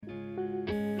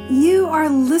You are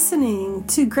listening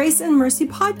to Grace and Mercy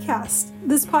Podcast.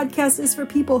 This podcast is for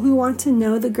people who want to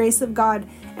know the grace of God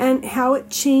and how it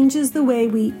changes the way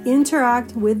we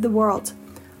interact with the world.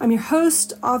 I'm your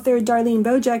host, author Darlene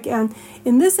Bojek, and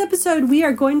in this episode, we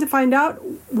are going to find out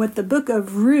what the book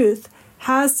of Ruth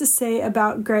has to say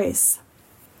about grace.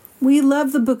 We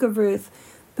love the book of Ruth.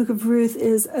 The book of Ruth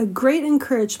is a great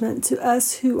encouragement to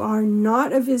us who are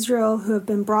not of Israel, who have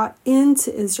been brought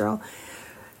into Israel.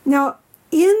 Now,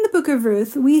 in the book of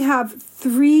Ruth, we have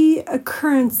 3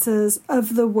 occurrences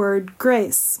of the word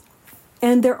grace,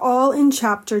 and they're all in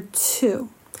chapter 2.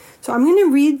 So I'm going to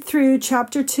read through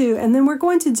chapter 2, and then we're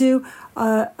going to do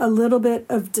a little bit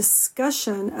of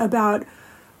discussion about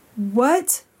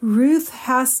what Ruth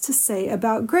has to say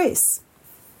about grace.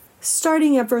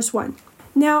 Starting at verse 1.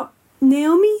 Now,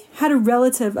 Naomi had a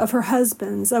relative of her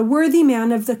husband's, a worthy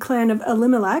man of the clan of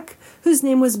Elimelech, whose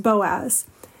name was Boaz.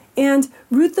 And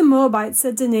Ruth the Moabite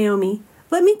said to Naomi,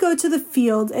 "Let me go to the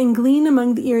field and glean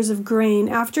among the ears of grain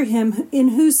after him in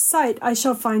whose sight I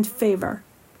shall find favor."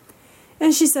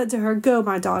 And she said to her, "Go,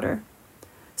 my daughter."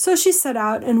 So she set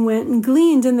out and went and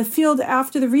gleaned in the field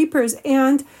after the reapers,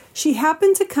 and she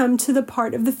happened to come to the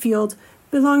part of the field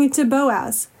belonging to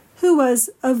Boaz, who was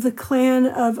of the clan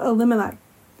of Elimelech.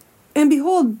 And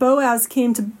behold, Boaz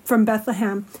came from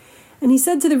Bethlehem, and he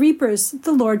said to the reapers,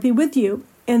 "The Lord be with you."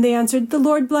 And they answered, "The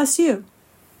Lord bless you."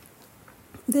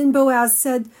 Then Boaz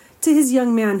said to his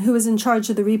young man who was in charge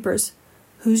of the reapers,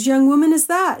 "Whose young woman is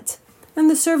that?" And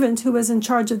the servant who was in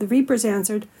charge of the reapers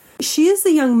answered, "She is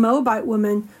the young Moabite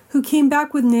woman who came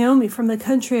back with Naomi from the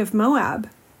country of Moab.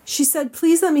 She said,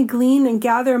 'Please let me glean and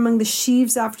gather among the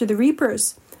sheaves after the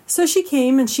reapers.' So she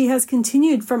came, and she has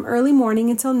continued from early morning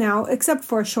until now, except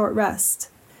for a short rest."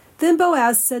 Then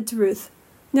Boaz said to Ruth,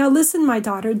 "Now listen, my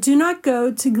daughter, do not go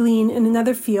to glean in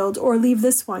another field or leave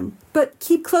this one, but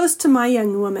keep close to my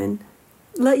young woman.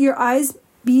 Let your eyes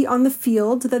be on the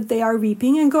field that they are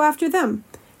reaping and go after them.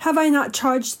 Have I not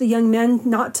charged the young men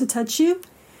not to touch you?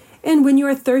 And when you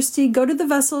are thirsty, go to the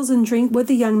vessels and drink what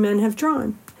the young men have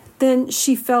drawn." Then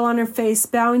she fell on her face,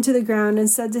 bowing to the ground, and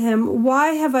said to him,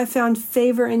 "Why have I found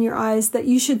favor in your eyes that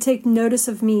you should take notice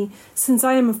of me, since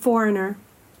I am a foreigner?"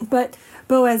 But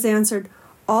Boaz answered,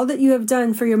 "All that you have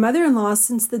done for your mother-in-law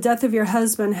since the death of your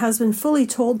husband has been fully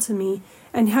told to me,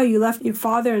 and how you left your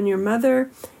father and your mother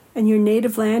and your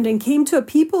native land and came to a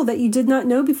people that you did not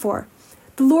know before.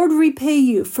 The Lord repay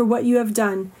you for what you have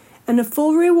done, and a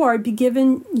full reward be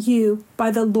given you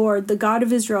by the Lord, the God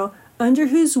of Israel, under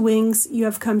whose wings you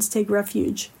have come to take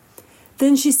refuge."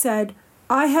 Then she said,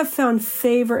 "I have found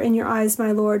favor in your eyes,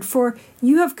 my Lord, for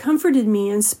you have comforted me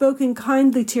and spoken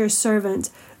kindly to your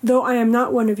servant, though I am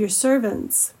not one of your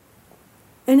servants."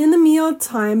 And in the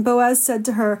mealtime Boaz said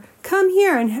to her, "Come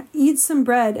here and eat some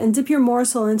bread and dip your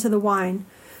morsel into the wine."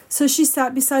 So she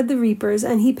sat beside the reapers,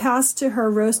 and he passed to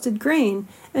her roasted grain,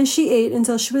 and she ate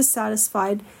until she was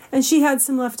satisfied, and she had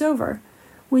some left over.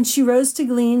 When she rose to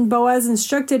glean, Boaz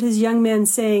instructed his young men,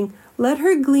 saying, "Let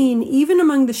her glean even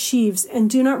among the sheaves, and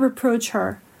do not reproach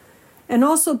her. And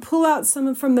also pull out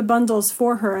some from the bundles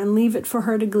for her, and leave it for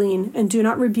her to glean, and do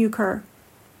not rebuke her."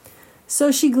 So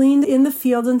she gleaned in the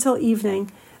field until evening.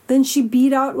 Then she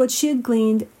beat out what she had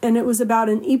gleaned, and it was about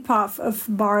an ephah of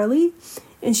barley,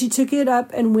 and she took it up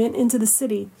and went into the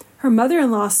city. Her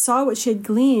mother-in-law saw what she had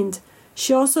gleaned.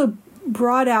 She also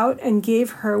brought out and gave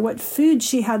her what food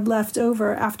she had left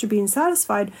over after being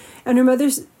satisfied. And her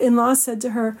mother-in-law said to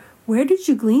her, "Where did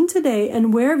you glean today,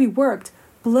 and where have you worked?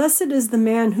 Blessed is the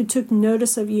man who took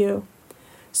notice of you."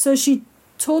 So she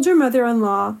told her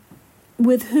mother-in-law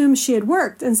with whom she had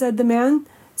worked, and said, "The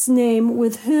man's name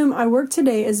with whom I work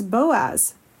today is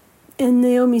Boaz." And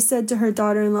Naomi said to her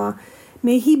daughter-in-law,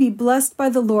 "May he be blessed by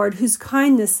the Lord, whose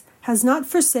kindness has not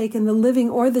forsaken the living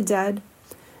or the dead."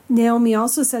 Naomi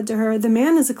also said to her, "The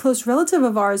man is a close relative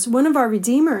of ours, one of our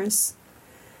redeemers."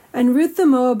 And Ruth the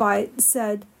Moabite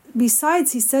said,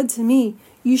 "Besides, he said to me,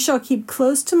 'You shall keep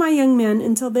close to my young men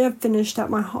until they have finished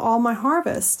at all my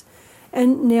harvest.'"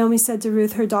 And Naomi said to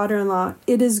Ruth, her daughter-in-law,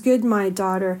 "It is good, my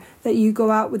daughter, that you go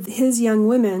out with his young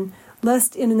women,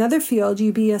 lest in another field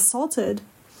you be assaulted."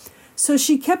 So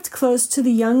she kept close to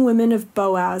the young women of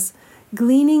Boaz,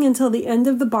 gleaning until the end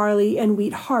of the barley and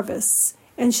wheat harvests,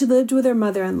 and she lived with her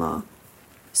mother-in-law.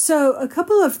 So a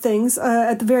couple of things.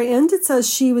 At the very end, it says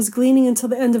she was gleaning until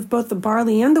the end of both the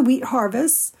barley and the wheat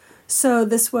harvests. So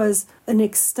this was an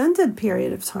extended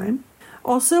period of time.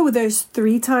 Also, there's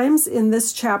 3 times in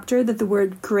this chapter that the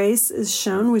word grace is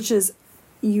shown, which is,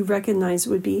 you recognize,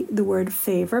 would be the word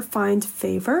favor, find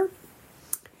favor.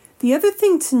 The other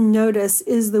thing to notice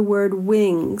is the word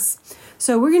wings.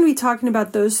 So we're going to be talking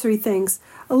about those 3 things.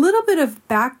 a little bit of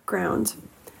background.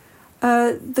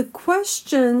 The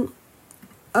question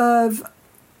of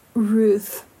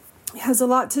Ruth has a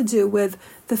lot to do with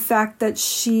the fact that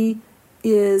she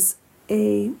is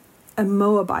a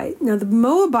Moabite. Now, the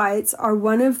Moabites are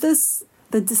one of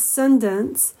the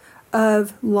descendants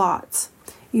of Lot.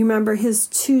 You remember his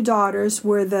two daughters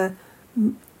were the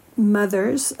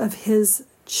mothers of his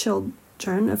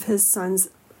children, of his sons,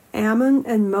 Ammon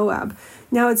and Moab.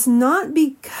 Now, it's not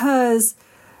because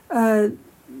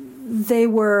they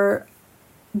were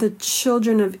the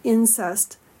children of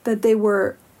incest that they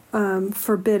were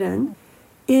forbidden.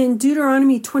 In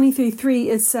Deuteronomy 23:3,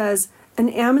 it says, "An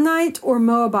Ammonite or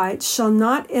Moabite shall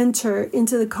not enter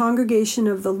into the congregation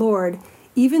of the Lord.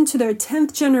 Even to their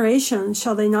 10th generation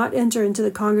shall they not enter into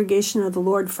the congregation of the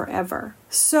Lord forever."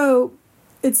 So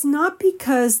it's not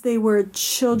because they were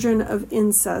children of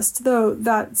incest, though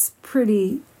that's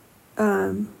pretty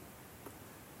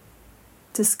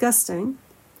disgusting.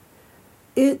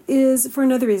 It is for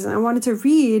another reason. I wanted to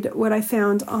read what I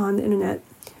found on the internet.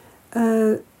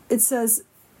 It says,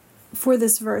 for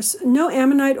this verse, "No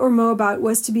Ammonite or Moabite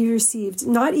was to be received,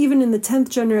 not even in the 10th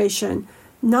generation.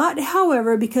 Not,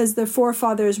 however, because their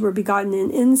forefathers were begotten in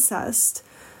incest,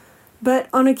 but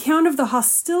on account of the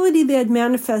hostility they had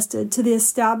manifested to the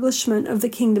establishment of the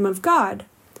kingdom of God.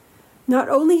 Not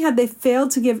only had they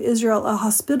failed to give Israel a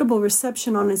hospitable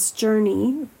reception on its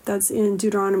journey," that's in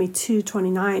Deuteronomy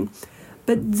 2:29,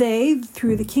 "but they,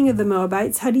 through the king of the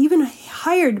Moabites, had even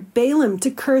hired Balaam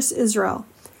to curse Israel.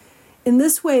 In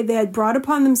this way they had brought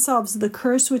upon themselves the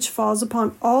curse which falls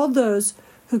upon all those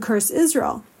who curse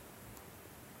Israel."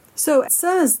 So it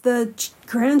says the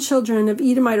grandchildren of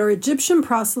Edomite or Egyptian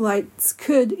proselytes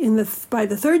could, by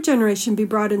the 3rd generation, be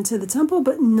brought into the temple,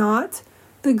 but not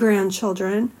the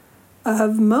grandchildren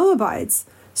of Moabites.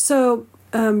 So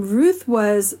Ruth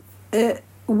was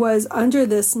under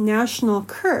this national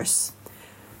curse.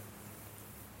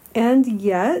 And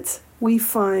yet we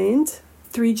find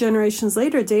 3 generations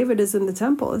later, David is in the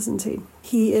temple, isn't he?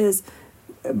 He is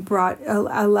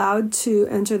allowed to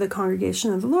enter the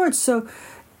congregation of the Lord. So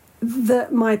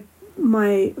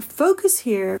my focus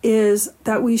here is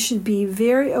that we should be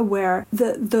very aware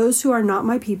that those who are not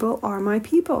my people are my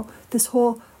people. This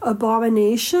whole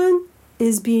abomination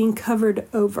is being covered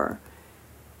over.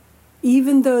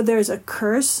 Even though there's a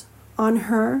curse on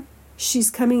her, she's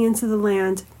coming into the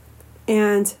land,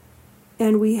 and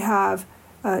we have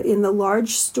in the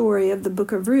large story of the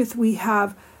book of Ruth, we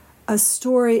have a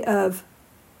story of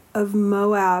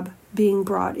Moab being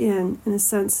brought in a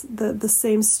sense, the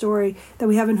same story that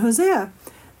we have in Hosea.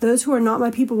 Those who are not my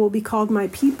people will be called my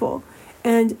people.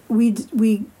 And we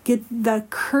get the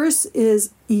curse is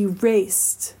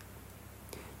erased.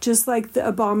 Just like the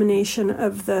abomination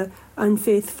of the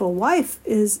unfaithful wife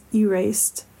is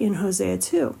erased in Hosea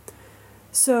 2.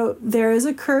 So there is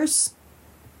a curse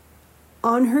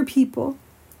on her people,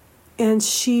 and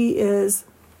she is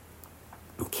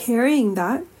carrying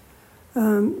that.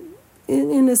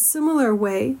 In a similar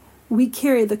way, we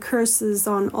carry the curses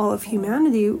on all of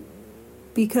humanity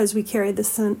because we carry the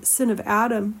sin of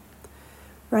Adam,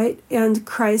 right? And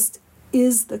Christ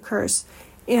is the curse.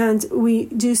 And we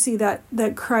do see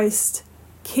that Christ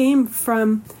came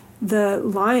from the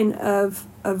line of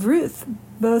Ruth,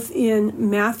 both in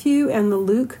Matthew and the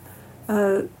Luke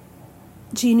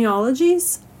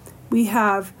genealogies. We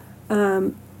have,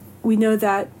 we know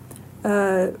that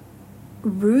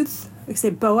Ruth,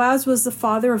 Boaz was the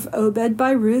father of Obed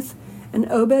by Ruth,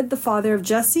 and Obed the father of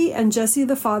Jesse, and Jesse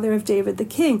the father of David the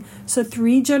king. So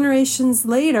 3 generations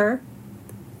later,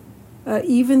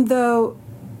 even though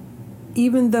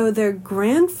their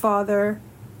grandfather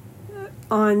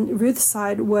on Ruth's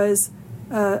side was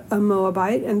a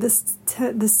Moabite, and this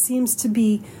seems to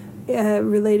be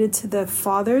related to the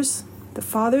father's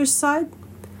side,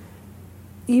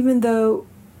 even though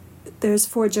there's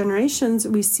 4 generations,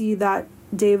 we see that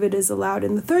David is allowed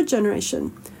in the 3rd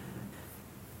generation.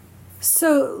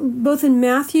 So both in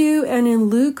Matthew and in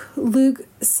Luke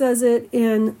says it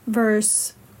in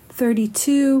verse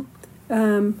 32,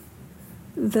 the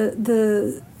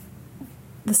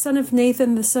son of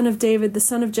Nathan, the son of David, the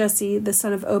son of Jesse, the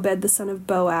son of Obed, the son of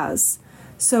Boaz.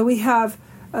 So we have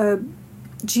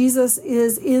Jesus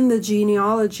is in the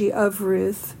genealogy of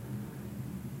Ruth.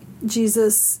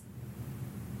 Jesus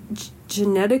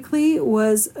genetically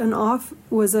was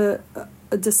a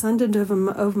descendant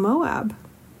of Moab,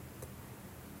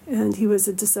 and he was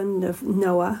a descendant of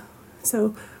Noah.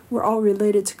 So we're all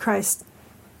related to Christ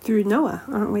through Noah,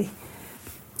 aren't we?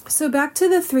 So back to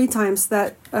the 3 times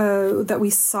that we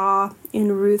saw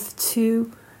in Ruth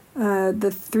 2,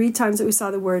 the 3 times that we saw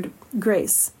the word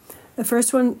grace. The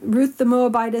first one, Ruth the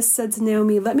Moabitess said to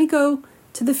Naomi, "Let me go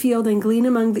to the field and glean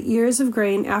among the ears of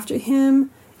grain after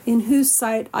him in whose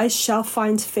sight I shall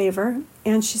find favor."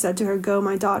 And she said to her, "Go,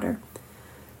 my daughter."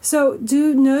 So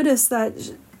do notice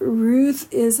that Ruth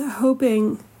is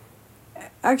hoping,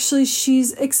 actually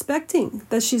she's expecting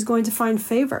that she's going to find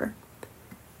favor.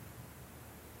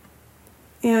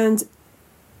 And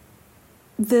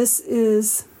this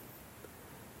is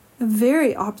a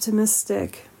very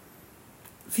optimistic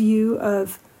view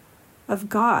of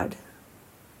God.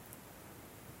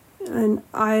 And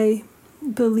I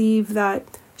believe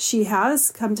that she has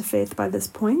come to faith by this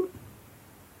point,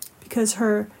 because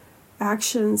her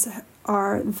actions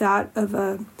are that of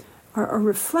are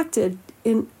reflected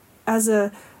in as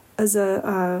a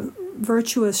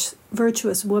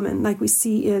virtuous woman, like we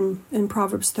see in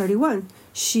Proverbs 31.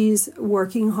 She's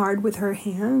working hard with her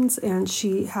hands, and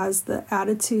she has the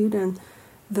attitude and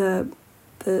the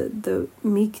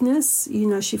meekness.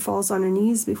 She falls on her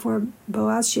knees before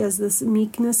Boaz. She has this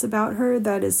meekness about her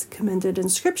that is commended in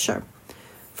Scripture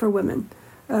for women.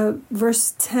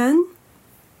 Verse 10,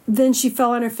 then she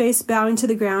fell on her face, bowing to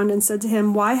the ground, and said to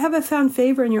him, "Why have I found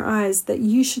favor in your eyes, that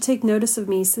you should take notice of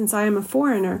me, since I am a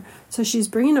foreigner?" So she's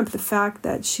bringing up the fact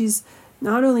that she's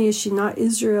not only is she not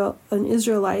an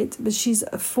Israelite, but she's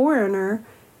a foreigner,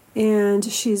 and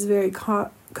she's very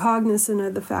cognizant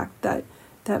of the fact that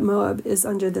Moab is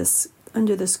under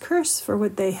this curse for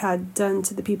what they had done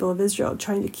to the people of Israel,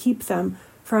 trying to keep them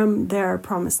from their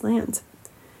promised land.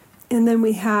 And then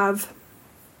we have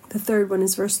the third one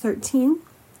is verse 13.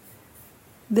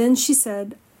 Then she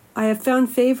said, "I have found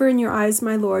favor in your eyes,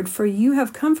 my Lord, for you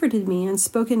have comforted me and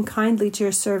spoken kindly to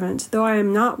your servant, though I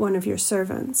am not one of your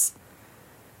servants.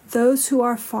 Those who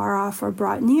are far off are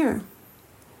brought near."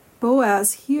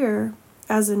 Boaz here,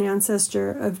 as an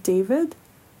ancestor of David,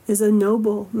 is a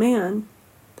noble man.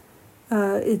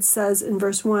 It says in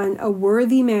verse 1, a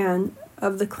worthy man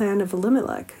of the clan of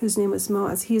Elimelech, whose name was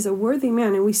Boaz. He is a worthy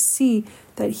man, and we see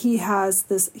that he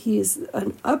is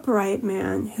an upright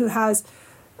man who has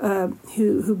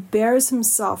who bears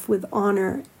himself with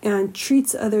honor and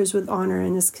treats others with honor,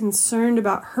 and is concerned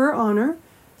about her honor,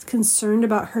 is concerned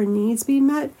about her needs being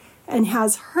met, and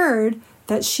has heard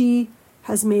that she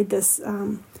has made this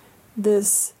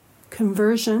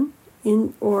conversion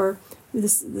or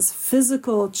this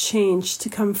physical change to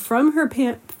come from her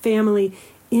family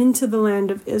into the land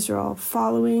of Israel,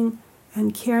 following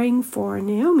and caring for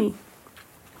Naomi.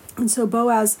 And so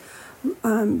Boaz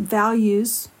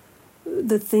values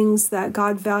the things that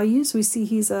God values. We see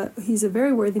he's a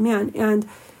very worthy man, and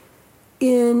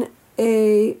in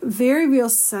a very real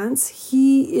sense,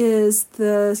 he is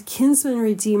the kinsman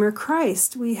redeemer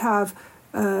Christ. We have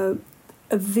a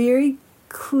very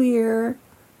clear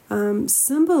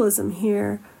symbolism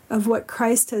here of what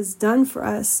Christ has done for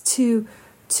us to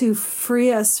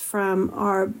free us from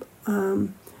our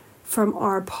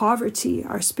poverty,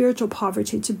 our spiritual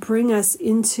poverty, to bring us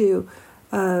into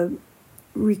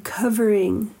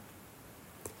recovering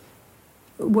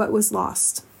what was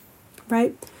lost,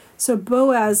 right? So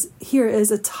Boaz here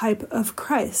is a type of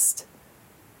Christ,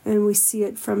 and we see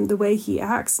it from the way he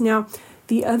acts. Now,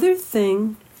 the other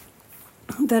thing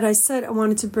that I said I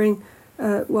wanted to bring,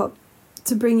 to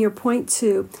bring your point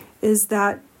to, is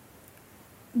that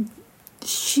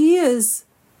she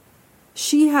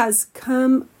has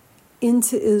come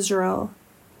into Israel,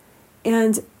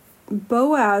 and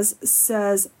Boaz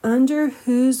says, "Under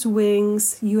whose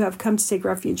wings you have come to take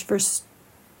refuge." Verse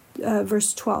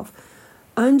 12.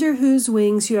 "Under whose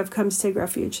wings you have come to take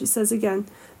refuge." It says again,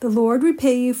 "The Lord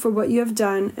repay you for what you have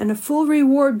done, and a full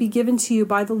reward be given to you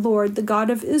by the Lord, the God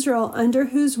of Israel, under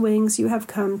whose wings you have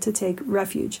come to take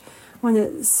refuge." I want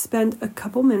to spend a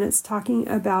couple minutes talking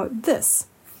about this.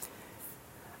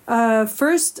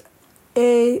 First,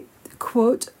 a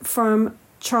quote from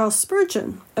Charles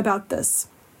Spurgeon about this.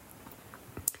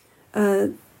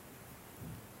 The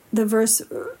verse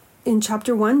in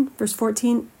chapter 1, verse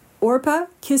 14, "Orpah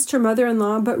kissed her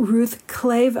mother-in-law, but Ruth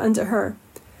clave unto her.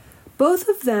 Both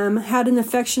of them had an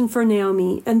affection for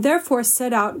Naomi, and therefore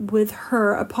set out with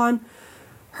her upon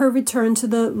her return to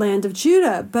the land of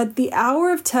Judah. But the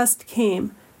hour of test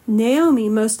came. Naomi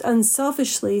most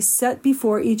unselfishly set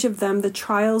before each of them the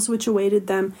trials which awaited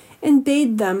them, and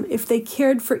bade them, if they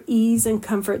cared for ease and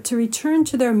comfort, to return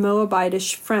to their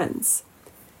Moabitish friends.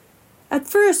 At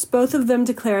first, both of them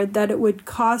declared that they would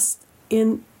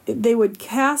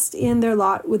cast in their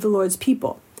lot with the Lord's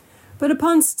people. But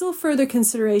upon still further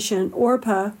consideration,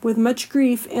 Orpah, with much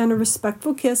grief and a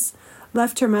respectful kiss,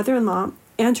 left her mother-in-law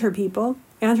and her people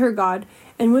and her God,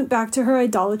 and went back to her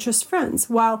idolatrous friends,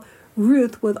 while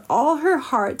Ruth, with all her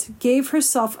heart, gave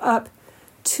herself up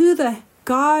to the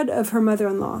God of her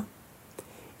mother-in-law.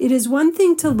 It is one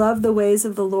thing to love the ways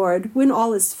of the Lord when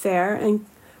all is fair, and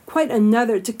quite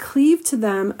another to cleave to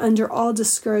them under all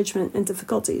discouragement and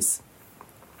difficulties.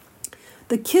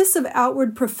 The kiss of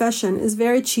outward profession is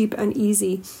very cheap and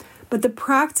easy, but the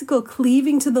practical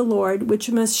cleaving to the Lord,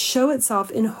 which must show itself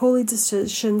in holy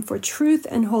decision for truth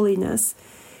and holiness,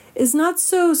 is not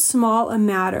so small a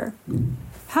matter.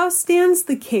 How stands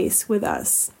the case with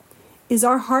us? Is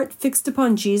our heart fixed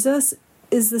upon Jesus?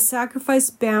 Is the sacrifice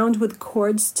bound with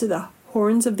cords to the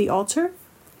horns of the altar?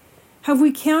 Have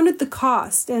we counted the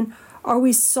cost, and are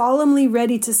we solemnly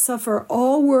ready to suffer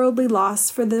all worldly loss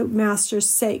for the Master's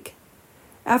sake?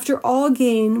 After all,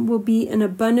 gain will be an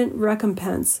abundant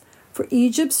recompense, for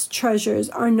Egypt's treasures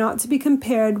are not to be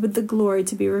compared with the glory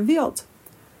to be revealed.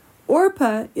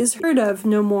 Orpah is heard of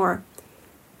no more.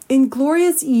 In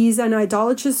glorious ease and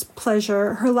idolatrous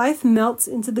pleasure, her life melts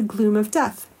into the gloom of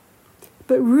death.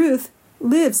 But Ruth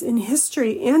lives in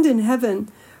history and in heaven,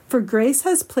 for grace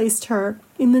has placed her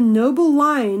in the noble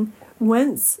line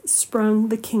whence sprung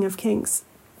the King of Kings.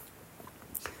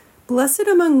 Blessed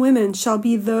among women shall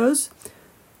be those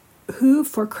who,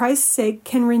 for Christ's sake,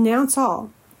 can renounce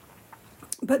all.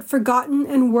 But forgotten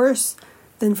and worse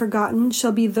than forgotten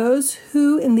shall be those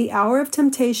who, in the hour of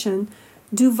temptation,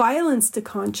 do violence to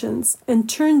conscience and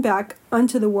turn back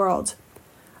unto the world.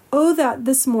 Oh, that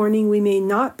this morning we may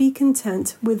not be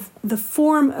content with the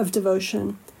form of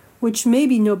devotion, which may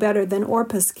be no better than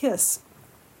Orpah's kiss.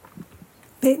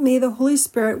 May the Holy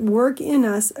Spirit work in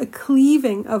us a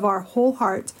cleaving of our whole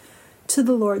heart to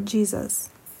the Lord Jesus.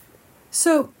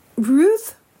 So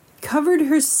Ruth covered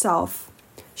herself.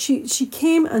 She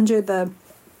came under the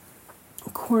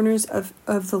corners of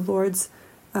the Lord's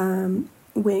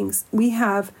wings. We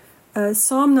have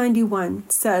Psalm 91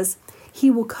 says,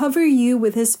 He will cover you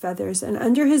with His feathers, and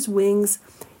under His wings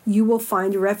you will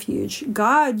find refuge.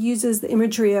 God uses the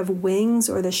imagery of wings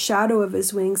or the shadow of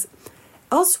His wings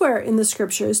elsewhere in the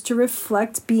scriptures to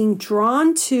reflect being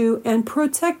drawn to and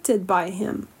protected by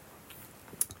Him.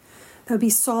 That would be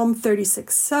Psalm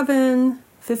 36:7,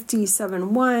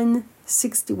 57:1,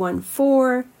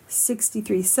 61:4,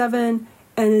 63:7,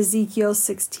 and Ezekiel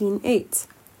 16:8.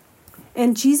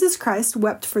 And Jesus Christ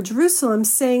wept for Jerusalem,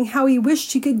 saying how He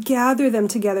wished He could gather them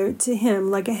together to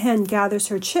Him like a hen gathers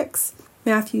her chicks.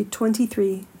 Matthew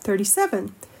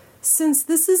 23:37. Since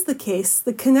this is the case,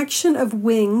 the connection of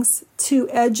wings to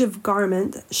edge of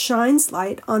garment shines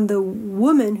light on the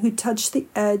woman who touched the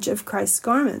edge of Christ's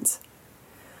garment.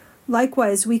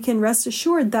 Likewise, we can rest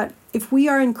assured that if we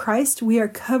are in Christ, we are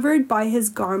covered by His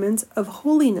garment of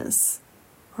holiness.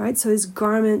 Right? So His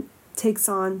garment takes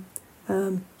on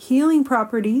healing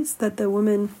properties that the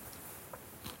woman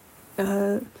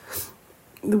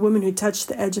who touched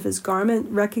the edge of His garment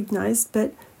recognized,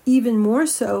 but even more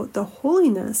so, the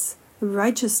holiness, the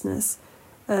righteousness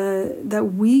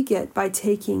that we get by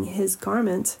taking His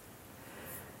garment.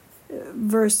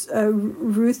 Ruth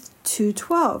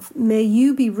 2:12. May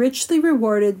you be richly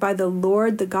rewarded by the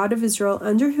Lord, the God of Israel,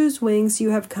 under whose wings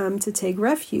you have come to take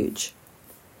refuge.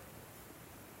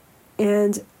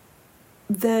 And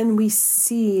then we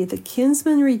see the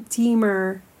kinsman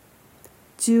redeemer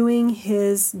doing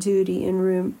his duty in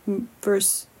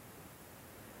Ruth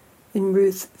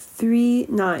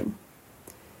 3:9.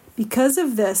 Because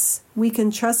of this, we can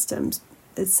trust Him.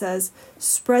 It says,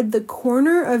 spread the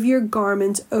corner of your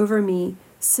garment over me,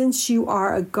 since you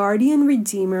are a guardian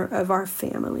redeemer of our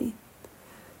family.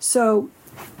 So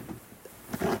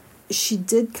she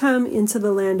did come into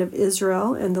the land of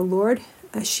Israel, and the Lord,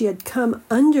 she had come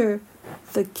under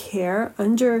the care,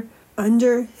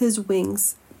 under His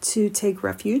wings to take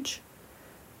refuge.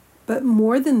 But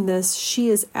more than this, she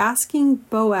is asking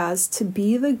Boaz to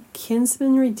be the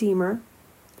kinsman redeemer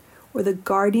or the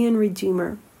guardian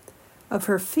redeemer of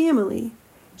her family.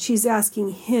 She's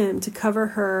asking him to cover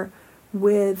her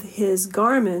with his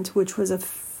garment, which was a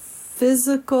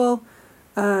physical,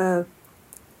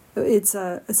 it's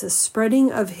a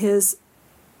spreading of his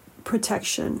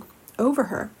protection over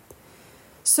her.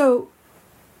 So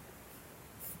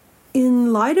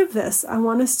in light of this, I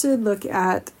want us to look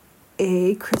at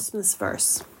a Christmas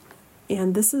verse.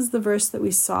 And this is the verse that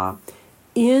we saw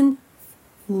in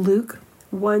Luke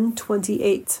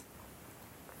 1:28.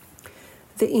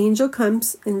 The angel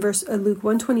comes, in Luke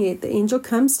 1:28, the angel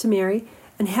comes to Mary,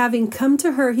 and having come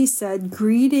to her, he said,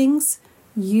 Greetings,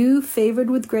 you favored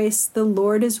with grace, the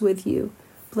Lord is with you.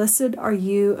 Blessed are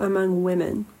you among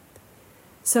women.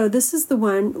 So this is the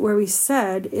one where we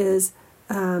said is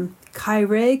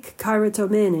Kairek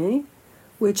Kairatomene,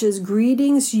 which is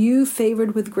greetings, you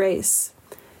favored with grace.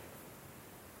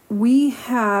 We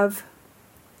have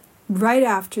right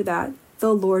after that,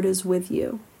 the Lord is with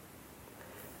you.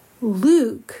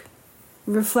 Luke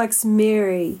reflects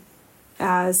Mary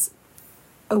as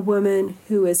a woman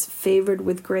who is favored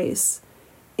with grace.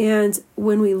 And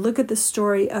when we look at the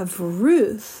story of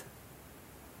Ruth,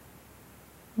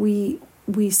 we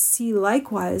see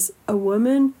likewise a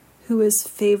woman who is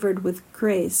favored with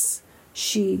grace.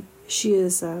 She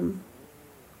is a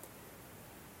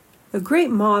great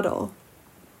model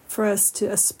for us to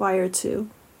aspire to.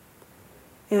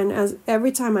 And as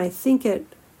every time I think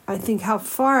how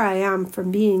far I am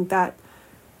from being that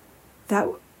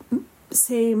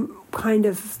same kind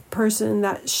of person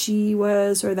that she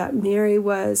was or that Mary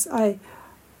was. I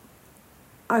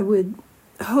would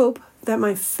hope that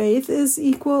my faith is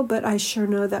equal, but I sure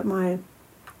know that my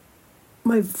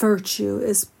virtue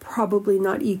is probably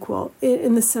not equal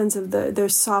in the sense of their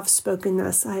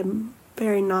soft-spokenness. I'm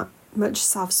very not much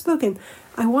soft-spoken.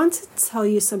 I want to tell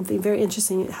you something very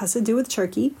interesting. It has to do with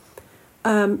Turkey.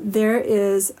 There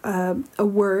is a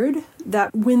word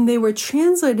that when they were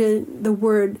translated the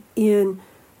word in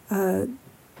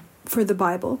for the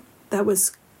Bible that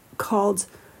was called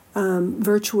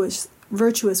virtuous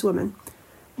woman,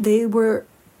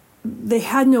 they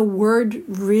had no word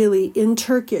really in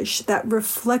Turkish that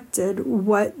reflected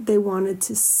what they wanted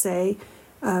to say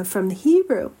from the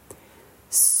Hebrew.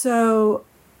 So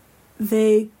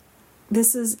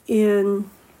this is in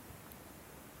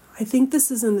the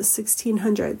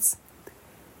 1600s.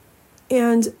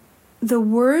 And the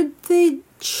word they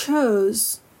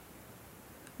chose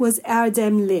was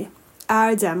erdemli.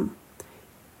 Erdemli.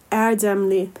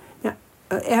 Now,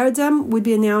 erdem would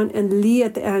be a noun, and li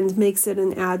at the end makes it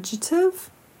an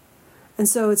adjective. And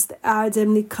so it's the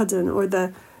erdemli kadın, or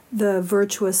the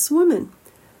virtuous woman.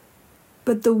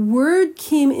 But the word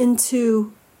came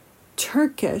into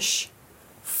Turkish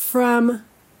from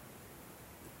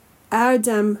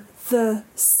Erdem, the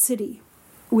city,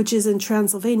 which is in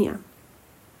Transylvania.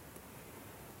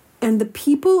 And the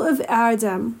people of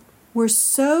Erdem were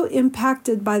so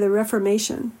impacted by the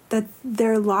Reformation that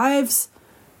their lives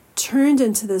turned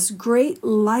into this great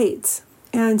light.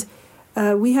 And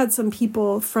we had some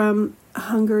people from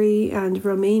Hungary and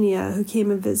Romania who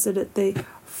came and visited. They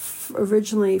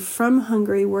originally from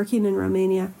Hungary, working in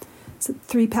Romania. So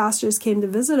 3 pastors came to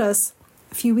visit us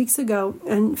a few weeks ago,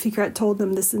 and Fikret told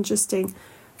them this interesting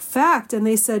fact. And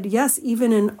they said, yes,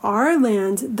 even in our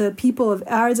land, the people of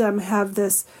Erdem have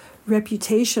this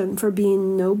reputation for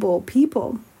being noble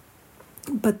people.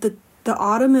 But the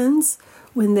Ottomans,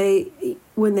 when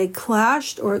they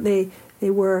clashed or they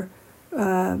were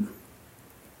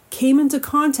came into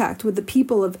contact with the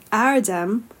people of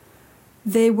Erdem,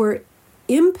 they were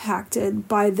impacted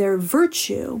by their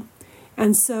virtue.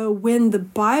 And so when the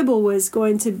Bible was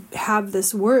going to have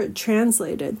this word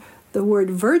translated, the word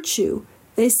virtue,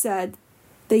 they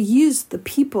used the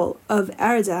people of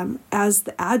Erdem as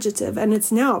the adjective, and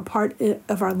it's now a part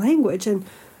of our language. And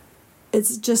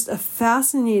it's just a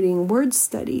fascinating word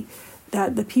study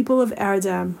that the people of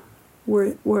Erdem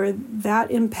were that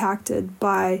impacted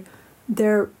by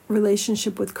their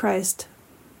relationship with Christ.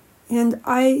 And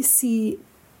I see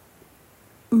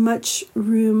much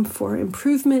room for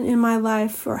improvement in my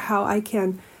life, for how I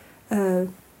can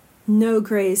know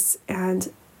grace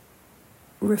and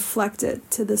reflect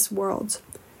it to this world.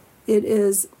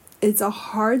 It's a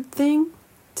hard thing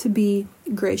to be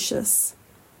gracious.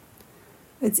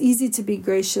 It's easy to be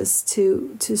gracious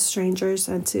to strangers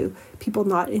and to people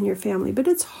not in your family, but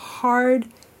it's hard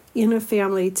in a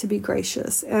family to be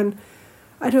gracious. And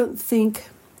I don't think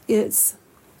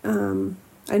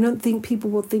people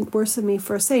will think worse of me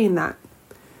for saying that.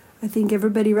 I think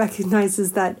everybody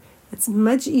recognizes that it's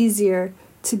much easier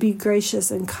to be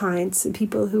gracious and kind to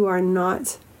people who are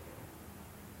not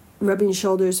rubbing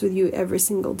shoulders with you every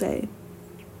single day.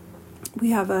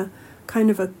 We have a kind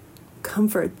of a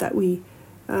comfort that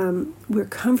we're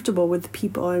comfortable with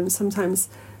people, and sometimes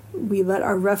we let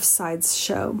our rough sides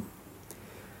show.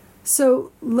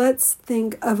 So let's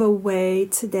think of a way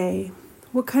today.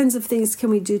 What kinds of things can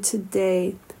we do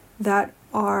today that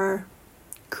are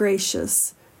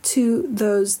gracious to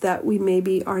those that we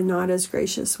maybe are not as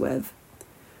gracious with?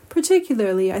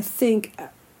 Particularly, I think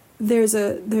there's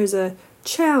a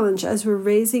challenge as we're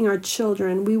raising our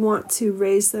children. We want to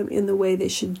raise them in the way they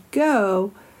should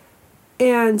go,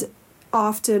 and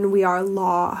often we are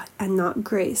law and not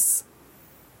grace,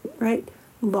 right?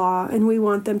 Law, and we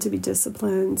want them to be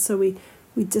disciplined, so we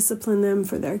discipline them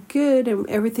for their good, and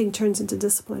everything turns into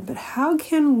discipline. But how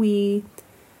can we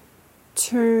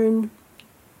turn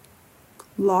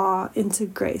law into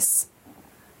grace?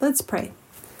 Let's pray.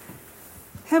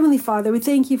 Heavenly Father, we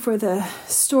thank you for the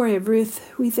story of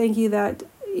Ruth. We thank you that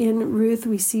in Ruth,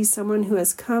 we see someone who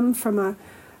has come from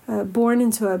born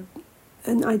into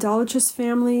an idolatrous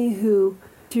family who,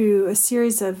 through a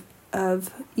series of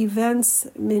events,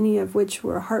 many of which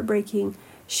were heartbreaking,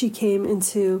 she came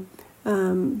into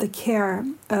the care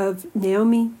of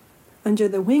Naomi, under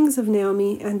the wings of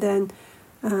Naomi, and then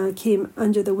came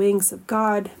under the wings of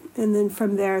God. And then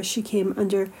from there, she came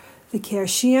under the care,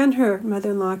 she and her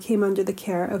mother-in-law came under the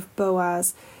care of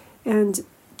Boaz. And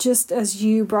just as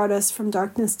you brought us from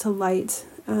darkness to light,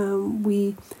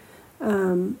 we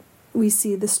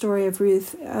see the story of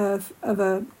Ruth, of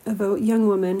a young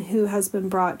woman who has been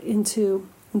brought into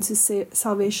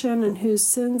salvation, and whose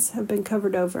sins have been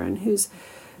covered over, and whose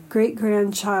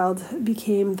great-grandchild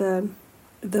became the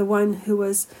one who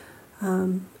was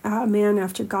a man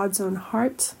after God's own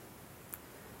heart.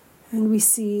 And we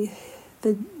see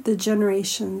the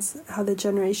generations, how the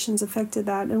generations affected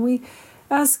that. And we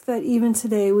ask that even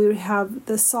today we would have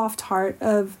the soft heart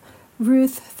of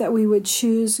Ruth, that we would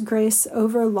choose grace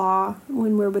over law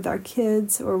when we're with our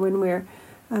kids, or when we're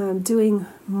doing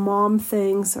mom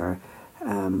things or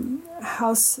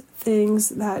house things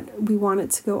that we want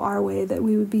it to go our way, that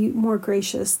we would be more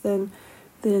gracious than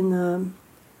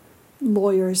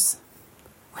lawyers.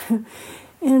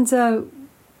 And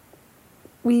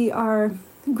we are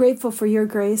grateful for your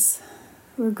grace.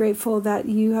 We're grateful that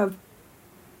you have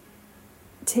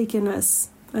taken us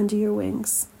under your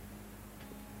wings.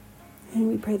 And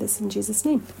we pray this in Jesus'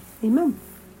 name. Amen.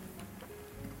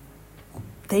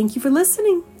 Thank you for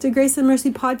listening to Grace and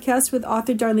Mercy Podcast with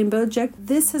author Darlene Bojek.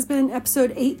 This has been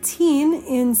episode 18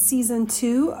 in season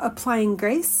 2, Applying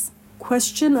Grace.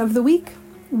 Question of the week: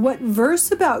 what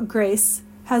verse about grace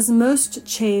has most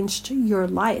changed your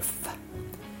life?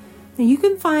 Now, you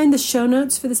can find the show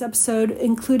notes for this episode,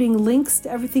 including links to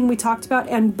everything we talked about,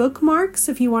 and bookmarks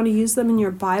if you want to use them in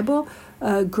your Bible,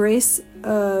 grace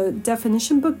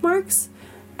definition bookmarks,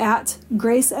 at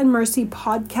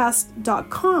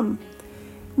graceandmercypodcast.com.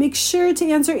 Make sure to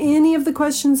answer any of the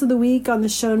questions of the week on the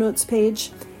show notes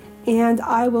page, and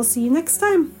I will see you next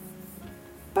time.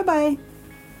 Bye-bye.